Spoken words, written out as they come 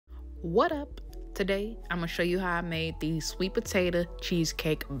What up? Today I'm gonna show you how I made these sweet potato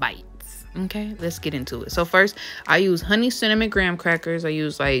cheesecake bites. Okay, let's get into it. So first, I use honey cinnamon graham crackers. I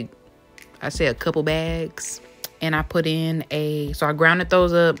use a couple bags, and I put in so I grounded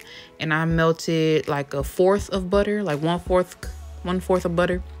those up, and I melted like a fourth of butter, like one fourth of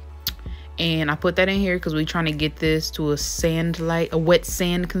butter, and I put that in here because we're trying to get this to a wet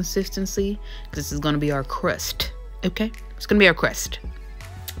sand consistency. This is gonna be our crust. Okay, it's gonna be our crust.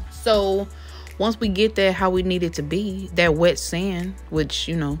 So once we get that how we need it to be, that wet sand, which,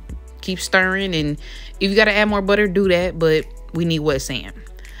 keep stirring, and if you got to add more butter, do that, but we need wet sand.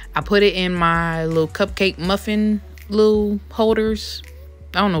 I put it in my little cupcake muffin little holders.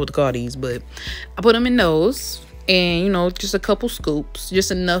 I don't know what to call these, but I put them in those, and, just a couple scoops,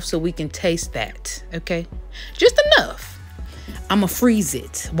 just enough so we can taste that, okay? Just enough. I'm going to freeze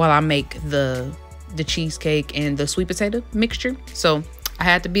it while I make the cheesecake and the sweet potato mixture. So I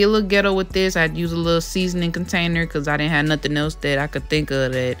had to be a little ghetto with this. I had to use a little seasoning container because I didn't have nothing else that I could think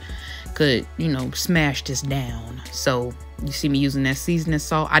of that could, smash this down. So you see me using that seasoning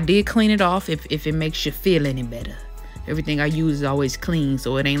salt. I did clean it off if it makes you feel any better. Everything I use is always clean,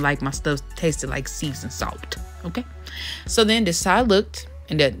 so it ain't like my stuff tasted like seasoned salt. Okay? So then this is how it looked.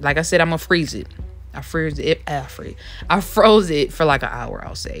 And that, like I said, I'm going to freeze it. I froze it for like an hour,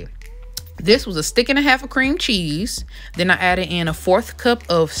 I'll say. This was a stick and a half of cream cheese. Then I added in a 1/4 cup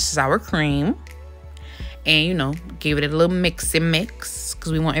of sour cream. And, give it a little mix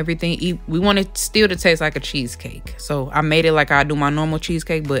because we want everything. We want it still to taste like a cheesecake. So I made it like I do my normal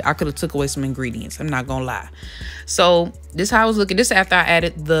cheesecake, but I could have took away some ingredients. I'm not going to lie. So this is how I was looking. This after I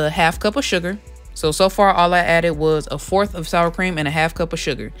added the 1/2 cup of sugar. So far, all I added was a 1/4 of sour cream and a 1/2 cup of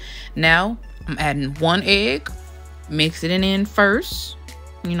sugar. Now I'm adding 1 egg. Mix it in first.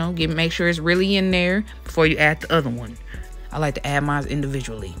 Make sure it's really in there before you add the other one. I like to add mine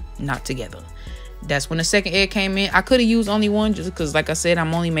individually, not together. That's when the second egg came in. I could have used only one just because, like I said,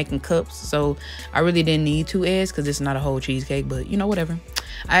 I'm only making cups. So I really didn't need 2 eggs because it's not a whole cheesecake, but whatever.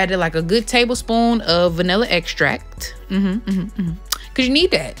 I added like a good tablespoon of vanilla extract. Because you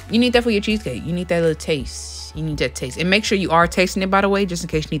need that. You need that for your cheesecake. You need that little taste. You need that taste. And make sure you are tasting it, by the way, just in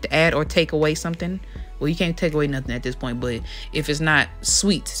case you need to add or take away something. Well, you can't take away nothing at this point, but if it's not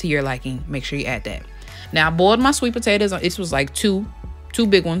sweet to your liking, make sure you add that. Now, I boiled my sweet potatoes. It was like two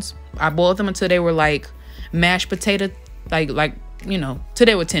big ones. I boiled them until they were like mashed potato, till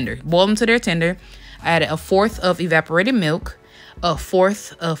they were tender. Boiled them till they're tender. I added a 1/4 of evaporated milk, a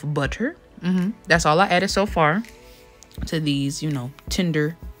 1/4 of butter. That's all I added so far to these,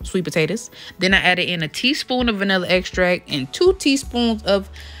 tender sweet potatoes. Then I added in a teaspoon of vanilla extract and 2 teaspoons of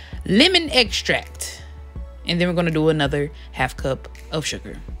lemon extract. And then we're going to do another 1/2 cup of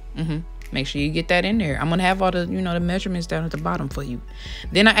sugar. Make sure you get that in there. I'm going to have all the, the measurements down at the bottom for you.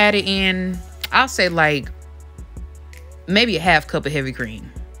 Then I added in, I'll say like maybe a 1/2 cup of heavy cream.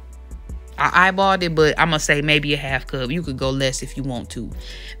 I eyeballed it, but I'm going to say maybe a 1/2 cup. You could go less if you want to.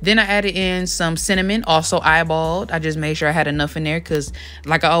 Then I added in some cinnamon, also eyeballed. I just made sure I had enough in there because,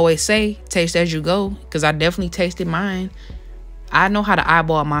 like I always say, taste as you go, because I definitely tasted mine. I know how to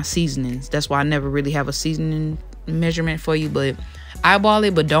eyeball my seasonings. That's why I never really have a seasoning measurement for you, but eyeball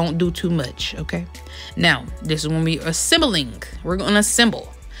it, but don't do too much, okay? Now, this is when we are assembling. We're going to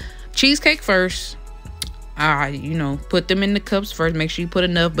assemble. Cheesecake first. Put them in the cups first. Make sure you put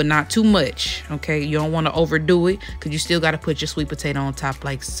enough, but not too much, okay? You don't want to overdo it because you still got to put your sweet potato on top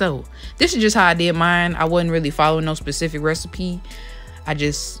like so. This is just how I did mine. I wasn't really following no specific recipe. I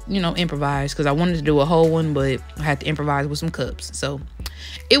just, improvised because I wanted to do a whole one, but I had to improvise with some cups. So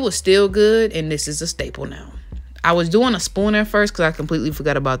it was still good, and this is a staple now. I was doing a spoon at first because I completely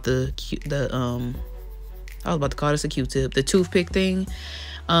forgot about I was about to call this a Q-tip, the toothpick thing.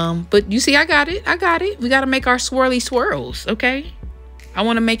 But you see, I got it. We got to make our swirly swirls, okay? I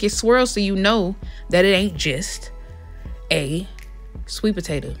want to make it swirl so you know that it ain't just a sweet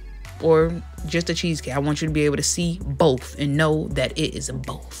potato or just a cheesecake. I want you to be able to see both and know that it is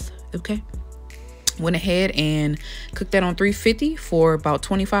both, okay? Went ahead and cooked that on 350 for about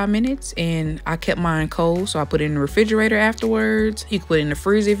 25 minutes, and I kept mine cold, so I put it in the refrigerator afterwards. You can put it in the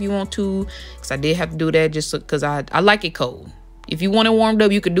freezer if you want to, because I did have to do that just because I like it cold. If you want it warmed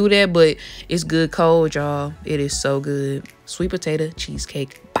up, you could do that, but it's good cold, y'all. It is so good. Sweet potato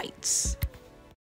cheesecake bites.